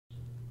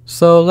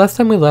So last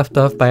time we left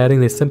off by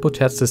adding a simple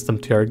chat system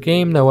to our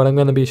game. Now what I'm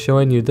going to be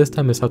showing you this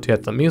time is how to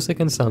add some music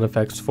and sound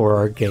effects for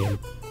our game.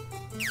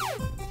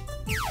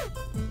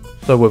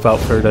 So without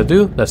further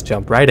ado, let's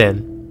jump right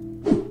in.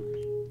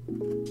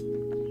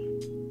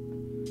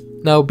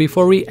 Now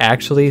before we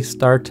actually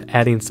start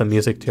adding some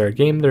music to our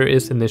game, there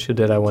is an issue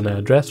that I want to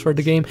address for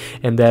the game,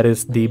 and that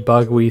is the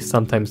bug we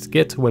sometimes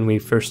get when we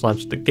first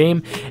launch the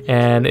game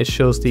and it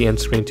shows the end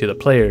screen to the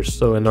players.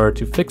 So in order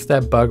to fix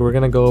that bug, we're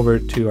going to go over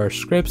to our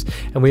scripts,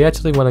 and we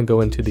actually want to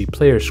go into the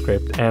player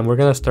script, and we're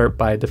going to start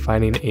by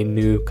defining a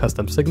new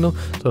custom signal.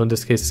 So in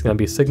this case it's going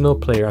to be signal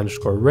player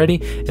underscore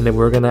ready, and then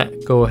we're going to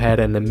go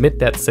ahead and emit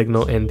that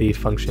signal in the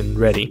function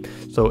ready.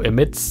 So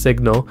emit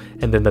signal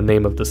and then the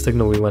name of the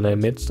signal we want to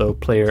emit, so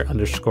player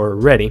underscore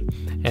ready.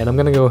 And I'm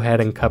gonna go ahead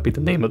and copy the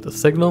name of the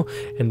signal,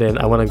 and then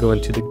I want to go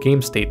into the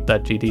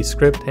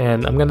gamestate.gdscript,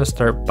 and I'm gonna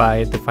start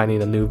by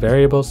defining a new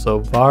variable. So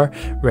var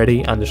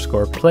ready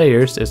underscore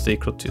players is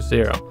equal to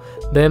 0.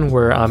 Then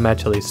where I'm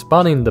actually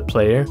spawning the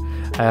player,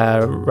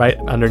 right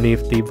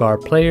underneath the var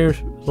player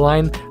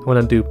line, I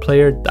want to do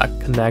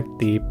player.connect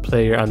the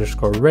player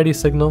underscore ready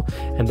signal,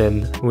 and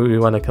then we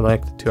want to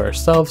connect it to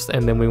ourselves,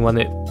 and then we want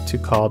it to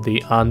call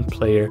the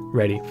onPlayer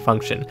ready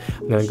function.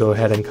 I'm going to go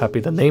ahead and copy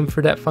the name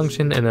for that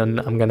function, and then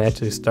I'm going to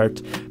actually start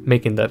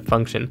making that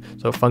function.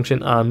 So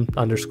function on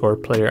underscore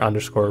player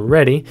underscore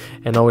ready,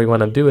 and all we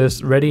want to do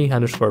is ready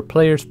underscore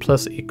players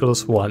plus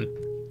equals 1.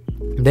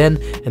 Then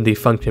in the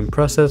function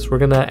process, we're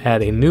going to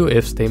add a new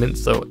if statement.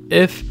 So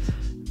if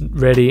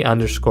ready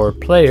underscore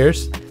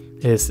players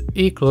is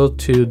equal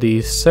to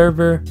the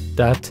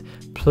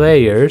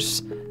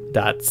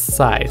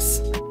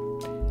server.players.size.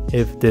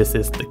 If this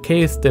is the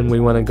case, then we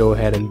want to go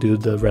ahead and do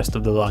the rest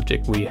of the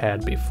logic we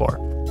had before.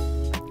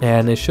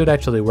 And it should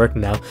actually work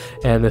now.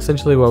 And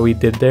essentially what we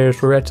did there is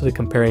we're actually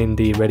comparing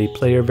the ready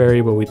player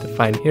variable we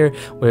defined here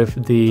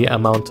with the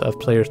amount of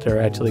players that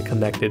are actually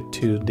connected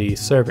to the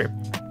server.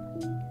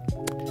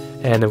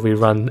 And if we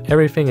run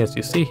everything, as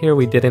you see here,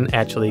 we didn't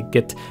actually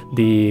get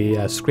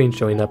the screen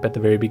showing up at the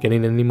very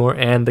beginning anymore,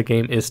 and the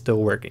game is still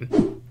working.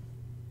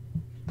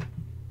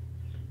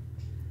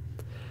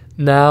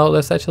 Now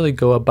let's actually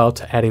go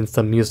about adding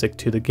some music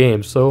to the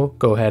game. So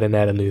go ahead and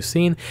add a new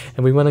scene,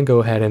 and we want to go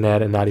ahead and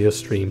add an audio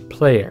stream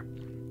player.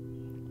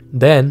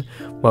 Then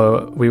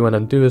what we want to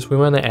do is we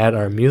want to add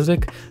our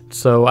music.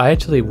 So I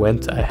actually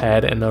went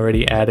ahead and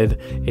already added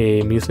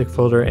a music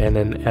folder and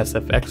an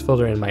SFX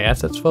folder in my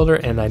assets folder,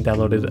 and I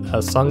downloaded a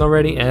song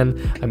already, and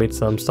I made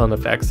some sound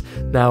effects.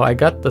 Now I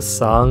got the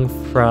song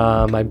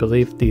from, I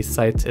believe the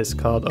site is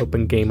called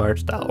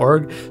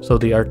opengamearts.org. So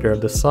the author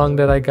of the song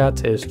that I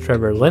got is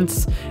Trevor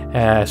Lintz.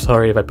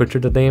 Sorry if I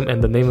butchered the name,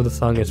 and the name of the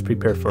song is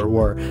Prepare for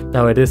War.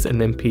 Now it is an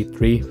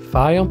MP3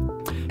 file,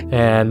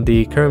 and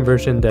the current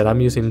version that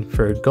I'm using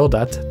for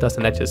Godot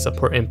doesn't actually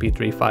support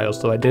MP3 files,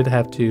 so I did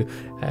have to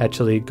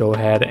actually go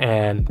ahead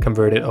and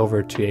convert it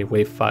over to a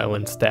WAV file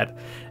instead.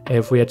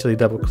 If we actually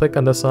double click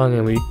on the song,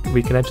 and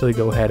we can actually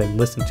go ahead and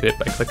listen to it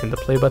by clicking the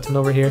play button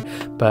over here,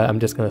 but I'm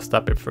just going to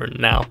stop it for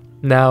now.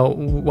 Now,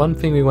 one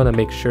thing we want to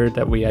make sure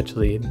that we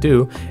actually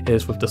do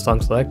is with the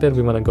song selected,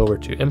 we want to go over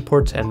to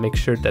import and make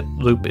sure that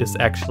loop is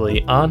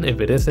actually on.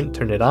 If it isn't,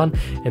 turn it on,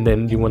 and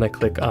then you want to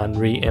click on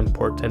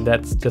re-import, and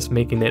that's just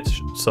making it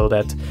so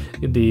that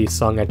the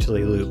song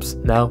actually loops.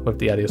 Now with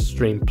the audio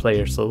stream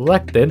player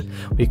selected,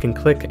 we can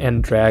click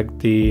and drag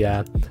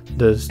the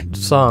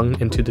song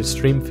into the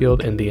stream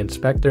field in the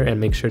inspector and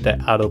make sure that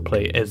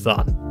autoplay is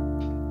on.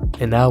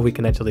 And now we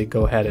can actually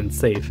go ahead and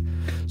save.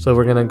 So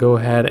we're gonna go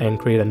ahead and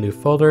create a new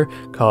folder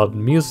called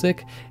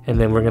music, and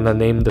then we're gonna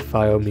name the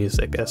file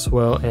music as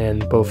well,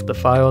 and both the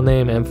file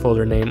name and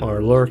folder name are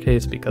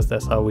lowercase because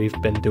that's how we've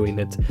been doing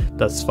it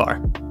thus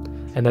far.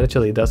 And that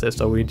actually does it.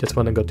 So we just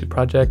want to go to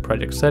project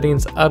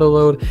settings, auto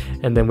load,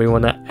 and then we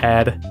want to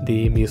add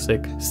the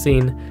music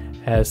scene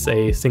as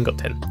a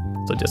singleton.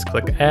 So just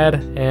click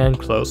add and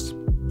close.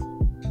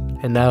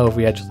 And now if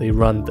we actually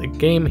run the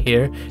game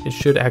here, it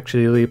should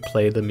actually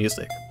play the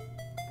music.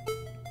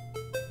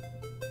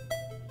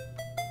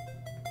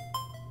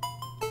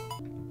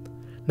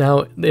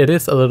 Now it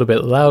is a little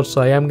bit loud,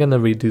 so I am going to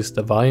reduce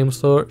the volume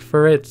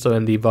for it. So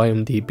in the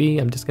volume dB,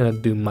 I'm just going to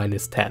do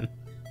 -10.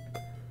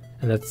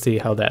 And let's see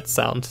how that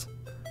sounds.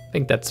 I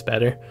think that's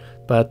better,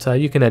 but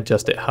you can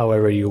adjust it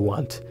however you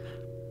want.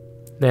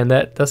 And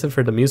that does it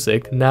for the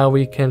music. Now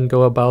we can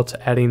go about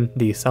adding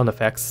the sound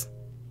effects.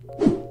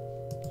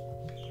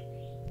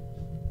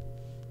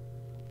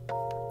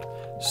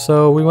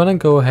 So we want to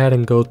go ahead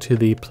and go to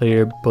the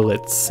player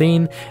bullet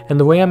scene, and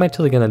the way I'm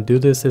actually going to do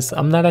this is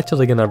I'm not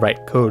actually going to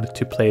write code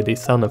to play the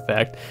sound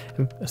effect,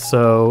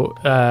 so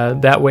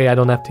that way I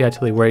don't have to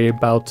actually worry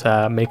about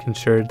making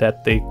sure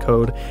that the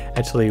code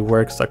actually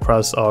works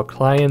across all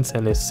clients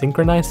and is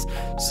synchronized.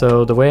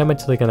 So the way I'm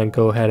actually going to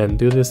go ahead and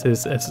do this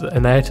is,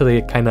 and I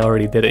actually kind of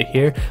already did it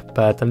here,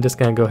 but I'm just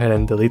going to go ahead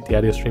and delete the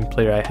audio stream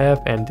player I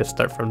have and just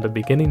start from the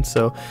beginning.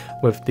 So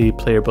with the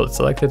player bullet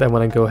selected, I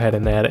want to go ahead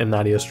and add an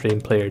audio stream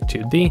player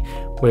 2D. see,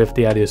 with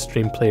the audio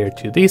stream player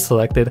 2D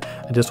selected,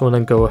 I just want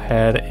to go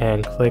ahead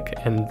and click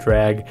and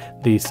drag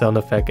the sound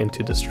effect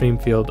into the stream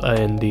field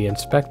in the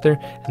inspector,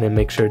 and then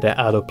make sure that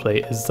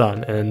autoplay is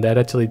on. And that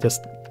actually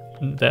just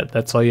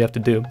that's all you have to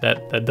do.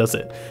 That does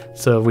it.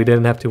 So we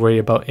didn't have to worry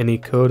about any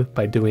code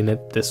by doing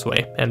it this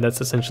way, and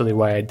that's essentially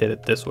why I did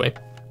it this way.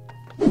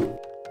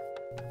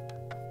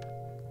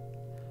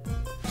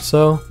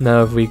 So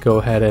now if we go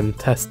ahead and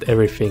test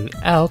everything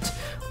out,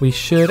 we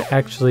should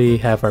actually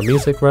have our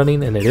music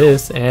running, and it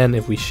is. And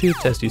if we shoot,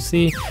 as you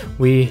see,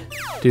 we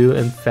do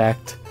in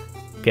fact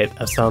get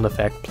a sound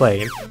effect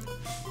playing.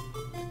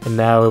 And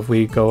now if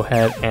we go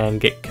ahead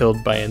and get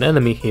killed by an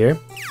enemy here,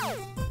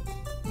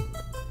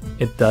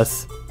 it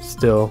does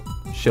still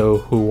show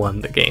who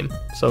won the game.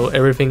 So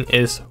everything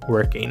is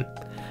working.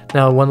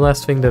 Now, one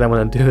last thing that I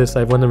want to do is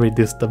I want to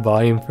reduce the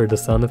volume for the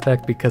sound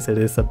effect because it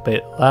is a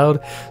bit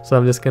loud. So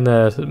I'm just going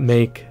to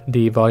make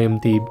the volume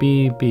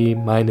dB be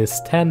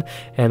 -10,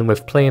 and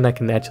with playing I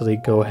can actually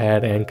go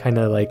ahead and kind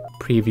of like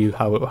preview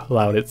how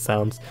loud it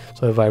sounds.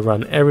 So if I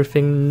run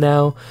everything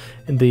now,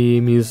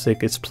 the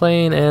music is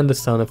playing and the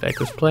sound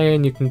effect is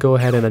playing. You can go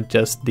ahead and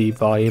adjust the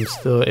volume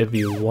still if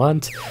you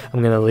want.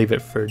 I'm going to leave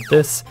it for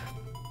this.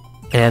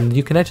 And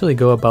you can actually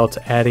go about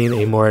adding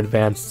a more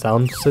advanced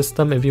sound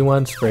system if you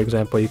want. For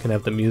example, you can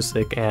have the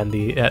music and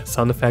the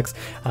sound effects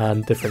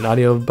on different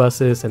audio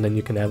buses, and then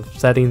you can have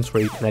settings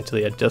where you can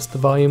actually adjust the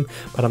volume.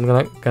 But I'm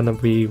not gonna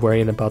be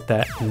worrying about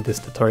that in this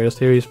tutorial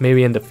series.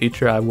 Maybe in the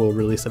future I will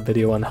release a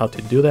video on how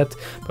to do that,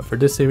 but for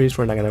this series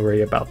we're not gonna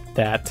worry about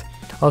that.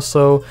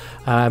 Also,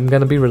 I'm going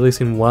to be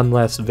releasing one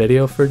last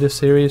video for this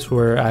series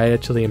where I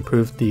actually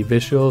improved the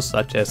visuals,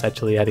 such as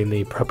actually adding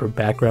the proper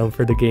background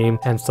for the game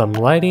and some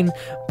lighting.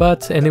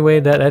 But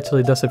anyway, that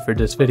actually does it for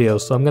this video.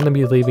 So I'm going to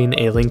be leaving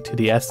a link to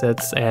the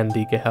assets and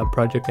the GitHub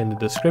project in the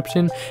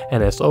description.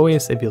 And as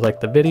always, if you like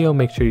the video,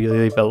 make sure you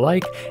leave a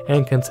like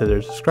and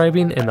consider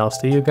subscribing, and I'll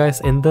see you guys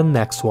in the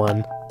next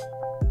one.